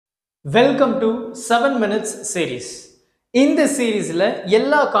Welcome to 7 minutes series. இந்த சீரீஸ்ல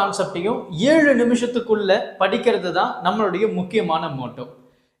எல்லா கான்செப்டையும் 7 நிமிஷத்துக்குள்ள படிக்கிறது தான் நம்மளுடைய முக்கியமான மோட்டோ.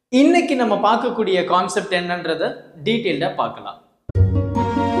 இன்னைக்கு நம்ம பார்க்கக்கூடிய கான்செப்ட் என்னன்றதை டீடைலா பார்க்கலாம்.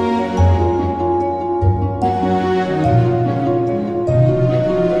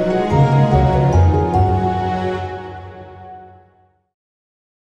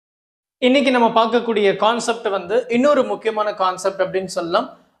 இன்னைக்கு நம்ம பார்க்கக்கூடிய கான்செப்ட் வந்து இன்னொரு முக்கியமான கான்செப்ட் அப்படின்னு சொல்லலாம்.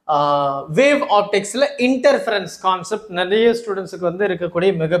 வேவ் ஆப்டிக்ஸ்ல இன்டர்ஃபரன்ஸ் கான்செப்ட் நிறைய ஸ்டூடெண்ட்ஸுக்கு வந்து இருக்கக்கூடிய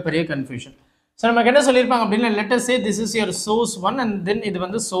மிகப்பெரிய கன்ஃபியூஷன். ஸோ நமக்கு என்ன சொல்லியிருப்பாங்க அப்படின்னா, let us say this is your source 1 and then இது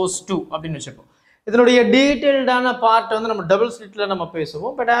வந்து சோர்ஸ் 2 அப்படின்னு வச்சுப்போம். இதனுடைய டீட்டெயில்டான பார்ட் வந்து நம்ம டபுள் ஸ்லிட்ல நம்ம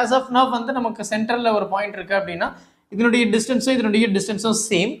பேசுவோம். பட் ஆஸ் ஆஃப் நவ் வந்து நமக்கு சென்டரில் ஒரு பாயிண்ட் இருக்கு அப்படின்னா இதனுடைய டிஸ்டன்ஸும்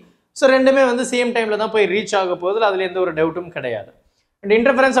சேம். ஸோ ரெண்டுமே வந்து சேம் டைம்ல தான் போய் ரீச் ஆக போகுது. அதுல எந்த ஒரு டவுட்டும் கிடையாது. அண்ட்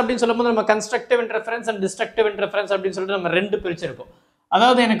இன்டர்ஃபரன்ஸ் அப்படின்னு சொல்லும்போது நம்ம constructive interference and destructive interference அப்படின்னு சொல்லிட்டு நம்ம ரெண்டு பிரிச்சிருக்கோம்.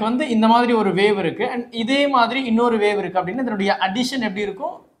 அதாவது எனக்கு வந்து இந்த மாதிரி ஒரு வேவ் இருக்கு அண்ட் இதே மாதிரி இன்னொரு வேவ் இருக்கு அப்படின்னா இதனுடைய அடிஷன் எப்படி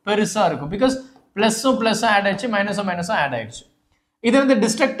இருக்கும், பெருசா இருக்கும். பிகாஸ் பிளஸும் ஆட் ஆயிடுச்சு, மைனஸும் ஆட் ஆயிடுச்சு. இது வந்து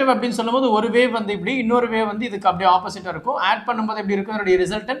டிஸ்ட்ரக்டிவ் அப்படின்னு சொல்லும்போது ஒரு வேவ் வந்து இப்படி, இன்னொரு வேவ் வந்து இதுக்கு அப்படியே ஆப்போசிட்டா இருக்கும். ஆட் பண்ணும்போது எப்படி இருக்கும், என்னுடைய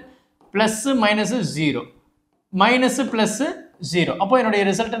resultant plus minus 0, minus plus 0. அப்போ என்னுடைய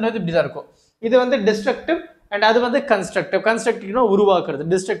ரிசல்டன் வந்து இப்படிதான் இருக்கும். இது வந்து டிஸ்ட்ரக்டிவ் அண்ட் அது வந்து கன்ஸ்ட்ரக்டிவ்னா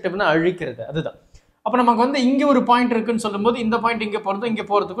உருவாக்குறது, டிஸ்ட்ரக்டிவ்னா அழிக்கிறது. அதுதான். அப்போ நமக்கு வந்து இங்கே ஒரு பாயிண்ட் இருக்குன்னு சொல்லும்போது இந்த பாயிண்ட் இங்கே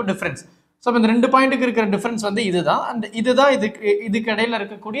போகிறதுக்கும் டிஃப்ரென்ஸ். ஸோ இந்த ரெண்டு பாயிண்ட்டுக்கு இருக்கிற டிஃப்ரென்ஸ் வந்து இதுதான். அண்ட் இதுதான் இதுக்கு இடையில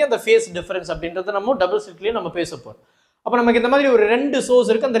இருக்கக்கூடிய அந்த ஃபேஸ் டிஃப்ரென்ஸ் அப்படின்றத நம்ம டபுள் ஸ்லிட்லேயே நம்ம பேச போகிறோம். அப்போ நமக்கு இந்த மாதிரி ஒரு ரெண்டு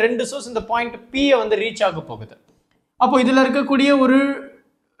சோர்ஸ் இருக்கு. அந்த ரெண்டு சோர்ஸ் இந்த பாயிண்ட் பியை வந்து ரீச் ஆக போகுது. அப்போ இதில் இருக்கக்கூடிய ஒரு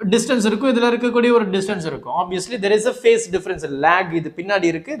டிஸ்டன்ஸ் இருக்கும், இதில் இருக்கக்கூடிய ஒரு டிஸ்டன்ஸ் இருக்கும். Obviously there is a phase difference, lakh. இது பின்னாடி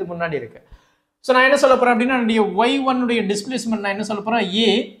இருக்கு, இது முன்னாடி இருக்கு. ஸோ நான் என்ன சொல்ல போறேன் அப்படின்னா, என்னுடைய y1 உடைய டிஸ்பிளேஸ்மெண்ட் நான் என்ன சொல்ல போறேன்,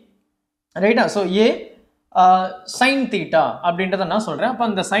 a, ரைட்டா? ஸோ a சைன் தீட்டா அப்படின்றத நான் சொல்றேன். அப்போ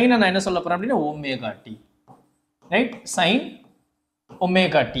அந்த சைனை நான் என்ன சொல்ல போறேன் அப்படின்னா omega t, right? Sine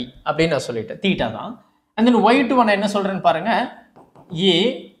omega t அப்படின்னு நான் சொல்லிட்டேன், தீட்டா தான். அண்ட் தென் y2 நான் என்ன சொல்றேன்னு பாருங்க, a,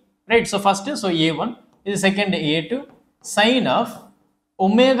 right? So first a1, இது second a2 sign of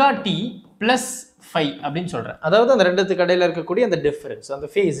omega t plus 5 அப்படின்னு சொல்றேன். அதாவது அந்த ரெண்டுத்துக்கு இடையில இருக்கக்கூடிய அந்த டிஃபரன்ஸ், அந்த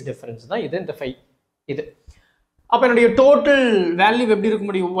ஃபேஸ் டிஃபரன்ஸ் தான் இது, இந்த 5 இது. அப்போ என்னுடைய டோட்டல் வேல்யூ எப்படி இருக்க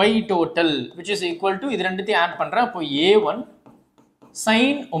முடியும், y total which is equal to இது ரெண்டுத்தையும் ஆட் பண்றேன். அப்போ a1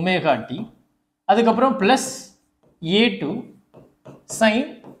 சைன் ஒமேகா டி, அதுக்கப்புறம் plus a2 sine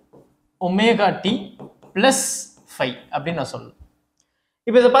omega t plus 5 அப்படின்னு நான் சொல்லுவேன்.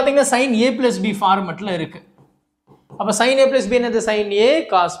 இப்போ இதை பார்த்தீங்கன்னா சைன் a பிளஸ் பி ஃபார்மெட்ல இருக்கு. அப்போ sin a plus b என்னது, sin a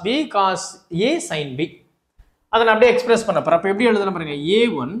cos b cos a sin b. அதை நான் அப்படியே எக்ஸ்பிரஸ் பண்ண போறேன். அப்போ எப்படி எழுதலாம் பாருங்க,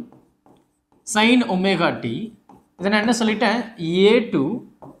 a1 sin omega t, இதை நான் என்ன சொல்லிட்டேன், a2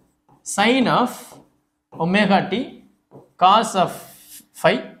 sin of omega t cos of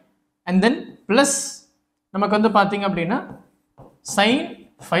 5 and then plus நமக்கு வந்து பார்த்தீங்க அப்படின்னா sin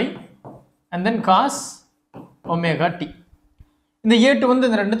 5 and then cos omega t. இந்த a2 வந்து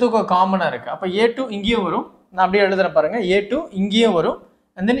இந்த ரெண்டுத்துக்கும் காமனா இருக்கு. அப்போ a2 இங்கேயும் வரும், நான் அப்படியே எழுதுறேன் பாருங்க, a2 இங்கேயும் வரும்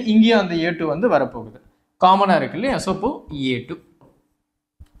and then இங்கேயும் அந்த a2 வந்து வரப்போகுது, காமனா இருக்கு இல்லையா? ஸோ இப்போ a2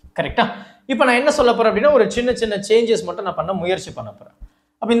 கரெக்டா? இப்போ நான் என்ன சொல்ல போறேன் அப்படின்னா, ஒரு சின்ன சின்ன சேஞ்சஸ் மட்டும் நான் பண்ண முயற்சி பண்ண போறேன்.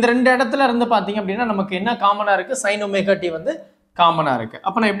 அப்போ இந்த ரெண்டு இடத்துல இருந்து பார்த்தீங்க அப்படின்னா நமக்கு என்ன காமனா இருக்கு, சைன் ஒமேகா டி வந்து காமனா இருக்கு.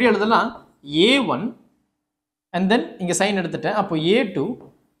 அப்போ நான் எப்படி எழுதலாம், a1 and then இங்க சைன் எடுத்துட்டேன். அப்போ a2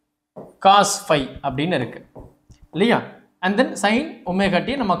 cos 5 அப்படின்னு இருக்கு இல்லையா? and then sine omega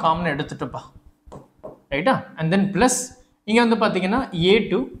t நம்ம காமனா எடுத்துட்டோம்ப்பா, ரைட்டா? and then plus இங்க வந்து பாத்தீங்கன்னா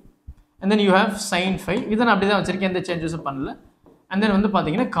a2 and then you have sin 5. இதை நான் அப்படிதான் வச்சிருக்கேன், எந்த சேஞ்சஸும் பண்ணல. and then வந்து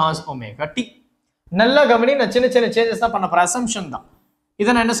பாத்தீங்கன்னா cos omega t. நல்லா கவனி, நான் சின்ன சின்ன சேஞ்சஸ் தான் பண்ண போறேன், அசம்ஷன் தான். இதை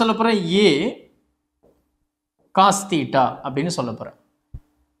நான் என்ன சொல்ல போறேன், a cos theta அப்படின்னு சொல்ல போறேன்.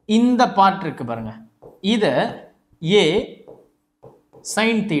 இந்த பார்ட் இருக்கு பாருங்க, இதை a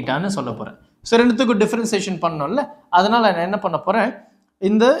sin thetaன்னு சொல்ல போறேன். ஸோ ரெண்டுத்துக்கும் டிஃபரன்சியேஷன் பண்ணோம்ல, அதனால நான் என்ன பண்ண போறேன்,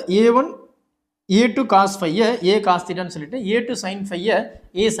 இந்த a1 a2 cos 5 a cos thetaன்னு சொல்லிட்டேன், a2 sin 5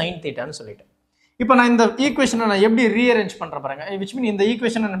 a sin thetaன்னு சொல்லிட்டேன். இப்போ நான் இந்த ஈக்குவேஷனை நான் எப்படி ரீஅரேஞ்ச் பண்றேன் பாருங்க, which mean இந்த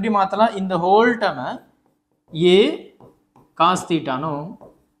ஈக்குவேஷனை நான் எப்படி மாத்தலாம், இந்த ஹோல் டேர்மை a cos thetaனும்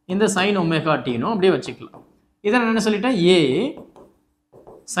இந்த sin omega tனும் அப்படியே வச்சுக்கலாம். இதை நான் என்ன சொல்லிட்டேன், a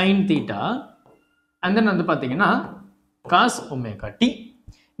sin theta and then வந்து பாத்தீங்கன்னா cos omega t.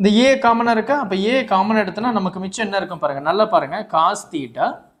 இந்த a காமனா இருக்கா, அப்ப a காமனா எடுத்தனா நமக்கு மிச்சம் என்ன இருக்கும் பாருங்க, நல்லா பாருங்க, cos theta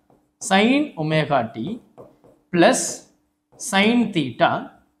sin omega t plus sin theta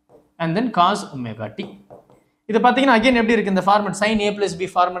and then cos omega t. இது பாத்தீங்கன்னா again எப்படி இருக்கு, இந்த format sin a plus b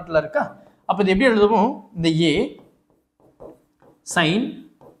ஃபார்மட்ல இருக்கா. அப்ப இது எப்படி எழுதுவோம், இந்த a sin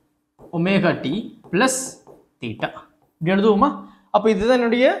omega t plus theta இப்படி எழுதுவோமா? அப்போ இதுதான்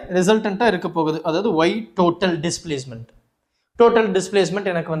என்னுடைய ரிசல்டண்ட்டாக இருக்க போகுது. அதாவது y total displacement. Total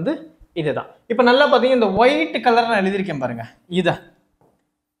displacement எனக்கு வந்து இதுதான். இப்போ நல்லா பார்த்தீங்கன்னா இந்த ஒயிட் கலர் நான் எழுதியிருக்கேன் பாருங்க. இதை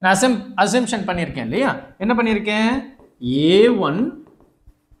நான் அசம்ஷன் பண்ணியிருக்கேன் இல்லையா? என்ன பண்ணியிருக்கேன்? a1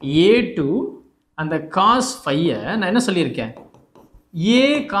 a2 அந்த cos phi-யை நான் என்ன சொல்லியிருக்கேன்? a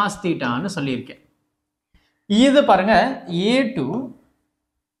cos thetaன்னு சொல்லியிருக்கேன். இது பாருங்க a2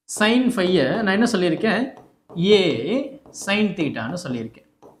 sin phi-யை நான் என்ன சொல்லியிருக்கேன்? a sin thetaன்னு சொல்லியிருக்கேன்.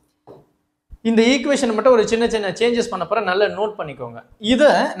 இந்த ஈக்குவேஷன் மட்டும் ஒரு சின்ன சின்ன சேஞ்சஸ் பண்ண போகிறேன், நல்லா நோட் பண்ணிக்கோங்க.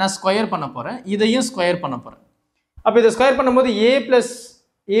 இதை நான் ஸ்கொயர் பண்ண போகிறேன், இதையும் ஸ்கொயர் பண்ண போகிறேன். அப்போ இதை ஸ்கொயர் பண்ணும்போது a +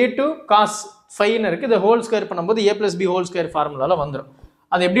 a2 cos phi-ன்னு இருக்குது. இதை ஹோல் ஸ்கொயர் பண்ணும்போது a + b ஹோல் ஸ்கொயர் ஃபார்முலாவில் வந்துடும்.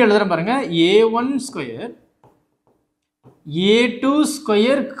 அது எப்படி எழுதுறேன் பாருங்க, a1 square a2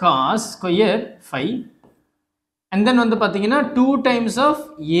 square cos square phi and then வந்து பார்த்தீங்கன்னா 2 times of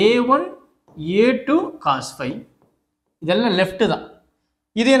a1 a2 cos phi. இதெல்லாம் லெஃப்ட் தான்.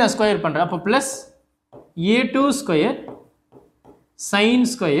 இதே நான் ஸ்கொயர் பண்ணுறேன். அப்போ plus a2 square sine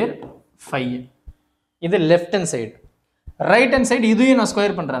square phi. இது left hand side. Right hand side இதையும் நான்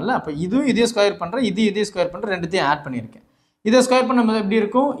ஸ்கொயர் பண்ணுறேன்ல, அப்போ இதுவும் இதையும் ஸ்கொயர் பண்ணுறேன், இதையும் ஸ்கொயர் பண்ணுறேன், ரெண்டுத்தையும் ஆட் பண்ணியிருக்கேன். இதை ஸ்கொயர் பண்ணும்போது எப்படி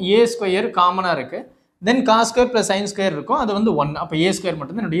இருக்கும்? a ஸ்கொயர் காமனாக இருக்குது, தென் cos square plus sine square இருக்கும், அது வந்து 1. அப்போ a ஸ்கொயர்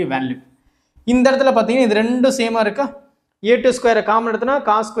மட்டும்தான் என்னுடைய வேல்யூ. இந்த இடத்துல பார்த்தீங்கன்னா இது ரெண்டும் சேமாக இருக்கா? a2 ஸ்கொயரை common எடுத்தனா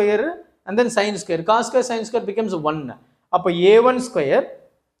cos square and then sine square, cos square sine square becomes 1. அப்போ a1 square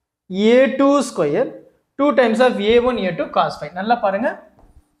a2 square 2 times of a1 a2 cos phi. நல்லா பாருங்க,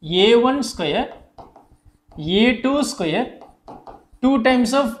 a1 square a2 square 2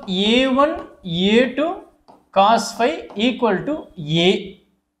 times of a1 a2 cos phi equal to a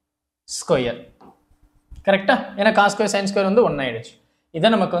square. கரெக்டா? ஏன்னா cos square sine square வந்து 1 ஆயிடுச்சு.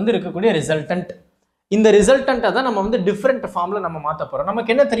 இதான் நமக்கு வந்து இருக்கக்கூடிய ரிசல்டன்ட். இந்த ரிசல்டன்ட்டை தான் நம்ம வந்து டிஃப்ரெண்ட் ஃபார்மில் நம்ம மாற்ற போகிறோம்.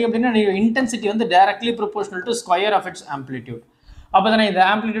 நமக்கு என்ன தெரியும் அப்படின்னா, இன்டென்சிட்டி வந்து directly proportional to square of it's amplitude. அப்போ தானே இந்த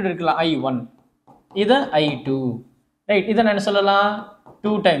ஆம்ப்ளிடியூட் இருக்கலாம் I1, இது I2, ரைட்? இதை நான் என்ன சொல்லலாம்?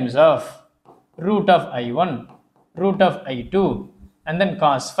 2 times of root of I1 root of I2 and then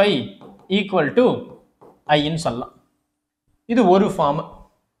cos phi equal to Iன்னு சொல்லலாம். இது ஒரு ஃபார்ம்.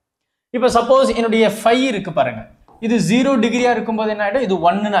 இப்போ சப்போஸ் என்னுடைய phi இருக்கு பாருங்க, இது 0 டிகிரியா இருக்கும்போது என்ன ஆகிடும்? இது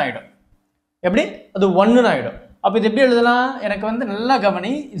 1ன்னு ஆகிடும். எப்படி? அது 1ன்னு ஆகிடும். அப்போ இது எப்படி எழுதலாம்? எனக்கு வந்து நல்லா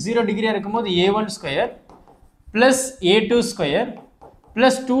கவனி, 0 டிகிரியா இருக்கும்போது a1 square plus a2 square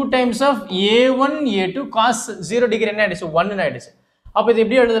plus 2 times of a1 a2 cos 0 degree என்ன ஆயிடுச்சு? 1ன்னு ஆயிடுச்சு. அப்போ இது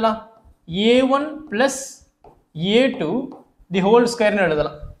எப்படி எழுதலாம்? a1 plus a2 the whole ஸ்கொயர்னு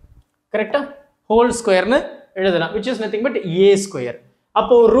எழுதலாம். கரெக்டா? ஹோல் ஸ்கொயர்னு எழுதலாம், which is nothing but a square.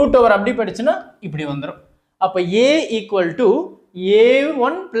 அப்போ ரூட் ஓவர் அப்படி படிச்சுன்னா இப்படி வந்துடும். அப்போ a equal to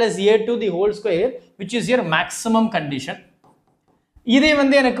a1 plus a2 the whole square, which is your maximum condition. இதே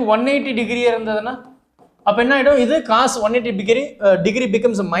வந்து எனக்கு 180 டிகிரி இருந்ததுன்னா அப்போ என்ன ஆகிடும்? இது cos 180 டிகிரி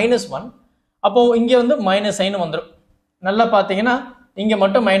becomes -1. அப்போ இங்கே வந்து மைனஸ் சைன் வந்துடும். நல்லா பார்த்தீங்கன்னா இங்கே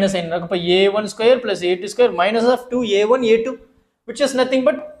மட்டும் மைனஸ் சைன் இருக்கும். அப்போ a1 square plus a2 square minus of 2 a1 a2, which is nothing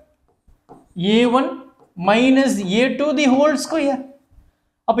but a1 minus a2 the whole square.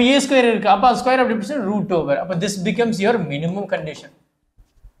 அப்போ a ஸ்கொயர் இருக்கு, அப்போ ஸ்கொயர் அப்படி பிடிச்சா ரூட் ஓவர். அப்போ this becomes your minimum condition.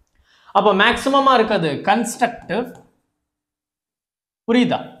 அப்போ மேக்ஸிமமாக இருக்கிறது கன்ஸ்ட்ரக்டிவ்,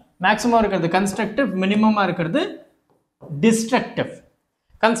 புரியுதா? மேக்ஸிமம் இருக்கிறது கன்ஸ்ட்ரக்டிவ், மினிமமாக இருக்கிறது டிஸ்ட்ரக்டிவ்.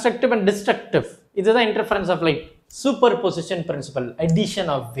 கன்ஸ்ட்ரக்டிவ் அண்ட் டிஸ்ட்ரக்டிவ், இதுதான் interference of light, super position principal,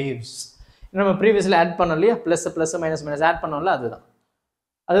 addition of waves. நம்ம ப்ரீவியஸில் ஆட் பண்ணோம் இல்லையா? Plus plus minus minus add பண்ணோம்ல,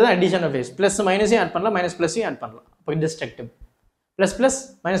 அதுதான் addition of waves. Plus மைனஸையும் add பண்ணலாம், மைனஸ் ப்ளஸையும் ஆட் பண்ணலாம். அப்போ destructive, plus plus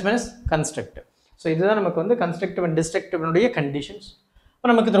minus minus constructive. So இதுதான் நமக்கு வந்து கன்ஸ்ட்ரக்டிவ் அண்ட் டிஸ்ட்ரக்டிவ்னுடைய கண்டிஷன்ஸ். இப்போ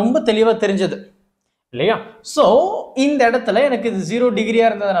நமக்கு இது ரொம்ப தெளிவாக தெரிஞ்சது இல்லையா? ஸோ இந்த இடத்துல எனக்கு இது 0 டிகிரியாக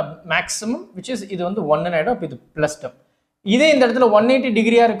இருந்ததுன்னா மேக்ஸிமம், விச் இஸ் இது வந்து 1ன்னு ஆகிடும். அப்போ இது ப்ளஸ் டேர்ம். இதே இந்த இடத்துல 180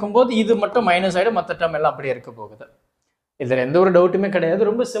 டிகிரியாக இருக்கும்போது இது மட்டும் மைனஸ் ஆகிடும், மற்ற டேர்ம் எல்லாம் அப்படியே இருக்க போகுது. இதில் எந்த ஒரு டவுட்டுமே கிடையாது,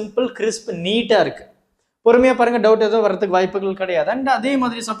 ரொம்ப சிம்பிள், கிறிஸ்ப், நீட்டாக இருக்குது. பொறுமையாக பாருங்கள், டவுட் எதுவும் வரதுக்கு வாய்ப்புகள் கிடையாது. அண்ட் அதே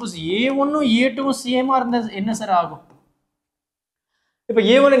மாதிரி சப்போஸ் a1ம் a2ம் சேமாக இருந்தால் என்ன சார் ஆகும்? இப்போ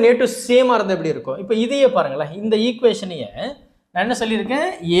a1 and a2 சேமாக இருந்தால் எப்படி இருக்கும்? இப்போ இதையே பாருங்களேன், இந்த ஈக்குவேஷனையே நான் என்ன சொல்லியிருக்கேன்?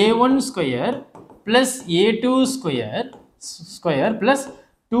 a1 square plus a2 square plus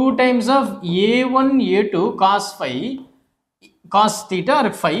 2 times of a1 a2 cos phi cos theta or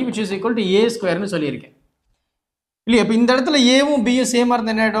phi, which is equal to a ஸ்கொயர்னு சொல்லியிருக்கேன் இல்லையா? இப்போ இந்த இடத்துல ஏவும் பியும் சேமாக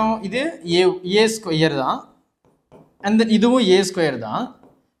இருந்தால் என்ன ஆகிடும்? இது a ஸ்கொயர் தான், அந்த இதுவும் a ஸ்கொயர் தான்,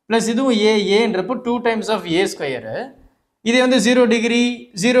 ப்ளஸ் இதுவும் ஏன்றப்போ 2 times of a ஸ்கொயரு. இதே வந்து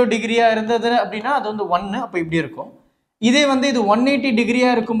 0 டிகிரியாக இருந்தது அப்படின்னா அது வந்து 1, அப்போ இப்படி இருக்கும். இதே வந்து இது 180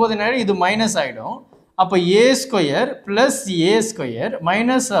 டிகிரியாக இருக்கும்போது என்ன ஆகிடும்? இது மைனஸ் ஆகிடும். அப்போ a square plus a square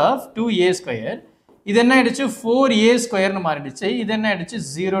minus of 2a square இது என்ன ஆயிடுச்சு 4a ஸ்கொயர்னு மாறிடுச்சு இது என்ன ஆயிடுச்சு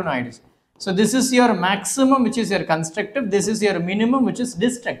 0ன்னு ஆயிடுச்சு so this is your maximum which is your constructive this is your minimum which is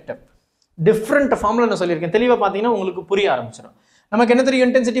destructive different formula நான் சொல்லியிருக்கேன் தெளிவா பாத்தீங்கன்னா உங்களுக்கு புரிய ஆரம்பிச்சிடும் நமக்கு என்ன தெரியும்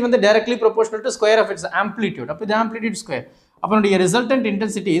intensity வந்து directly proportional to square of its amplitude அப்ப இது amplitude square அப்ப நம்மளுடைய resultant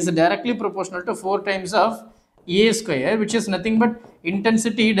intensity is directly proportional to 4 times of a square which is nothing but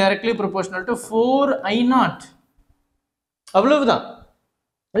intensity directly proportional to 4I0 அவ்வளவுதான்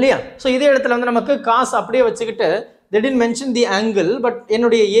இல்லையா சோ இதே இடத்துல வந்து நமக்கு cos அப்படியே வச்சுக்கிட்டு they didn't mention the angle but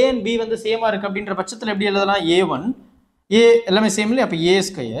என்னுடைய a and b வந்து சேமா இருக்கு அப்படிங்கற பட்சத்துல எப்படி எழுதலாம் a1 a எல்லாமே சேம் இல்லையா அப்ப a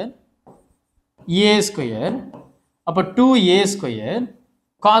ஸ்கொயர் அப்ப 2a ஸ்கொயர்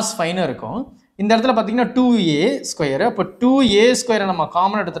cos phi ன்னு இருக்கும் இந்த இடத்துல பாத்தீங்கன்னா 2a ஸ்கொயர் அப்ப 2a ஸ்கொயரை நம்ம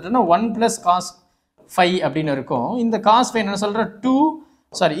காமன் எடுத்துட்டோம்னா 1 plus cos phi அப்படினு இருக்கும் இந்த cos phi என்ன சொல்ற 2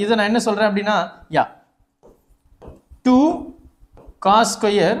 சாரி இத நான் என்ன சொல்றேன் அப்படினா யா 2 cos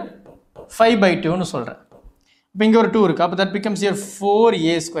square 5 by 2 னு சொல்றேன் இப்போ இங்க ஒரு 2 இருக்கு அப்ப that becomes your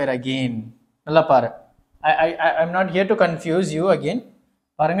 4a square again நல்லா பாரு I'm not here to confuse you again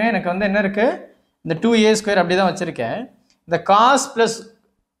பாருங்க எனக்கு வந்து என்ன இருக்கு இந்த 2a square அப்படியே தான் வச்சிருக்கேன் இந்த cos plus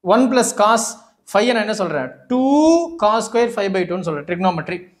 1 plus cos 5 நான் என்ன சொல்றேன் 2 cos square 5 by 2 னு சொல்றேன்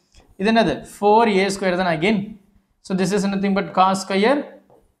trigonometry இது என்னது 4a square தான் again so this is nothing but cos square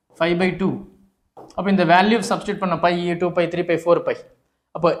 5 by 2 அப்ப இந்த வேல்யூ சப்ஸ்டிட்யூட் பண்ண pi 2 pi 3 pi 4 pi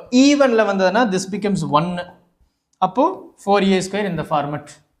அப்ப ஈவன்ல வந்ததுனா this becomes 1 அப்போ 4a square in the format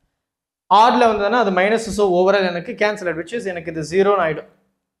oddல வந்ததுனா அது மைனஸ் so overall எனக்கு cancel which is எனக்கு இது 0 ன்னு ஆயிடும்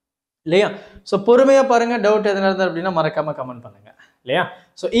இல்லையா சோ பொறுமையா பாருங்க டவுட் எதனா இருந்தா அப்படினா மறக்காம கமெண்ட் பண்ணுங்க இல்லையா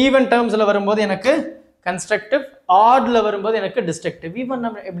சோ ஈவன் டர்ம்ஸ்ல வரும்போது எனக்கு constructive oddல வரும்போது எனக்கு destructive ஈவன்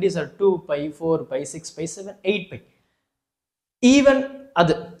நம்ம எப்படி sir 2 pi 4 pi 6 pi 7 8 pi even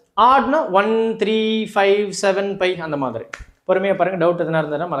அது oddனா 1 3 5 7 pi அந்த மாதிரி பொறுமையா பாருங்க டவுட் எதனா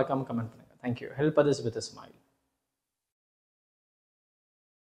இருந்தா மறக்காம கமெண்ட் பண்ணுங்க thank you help others with a smile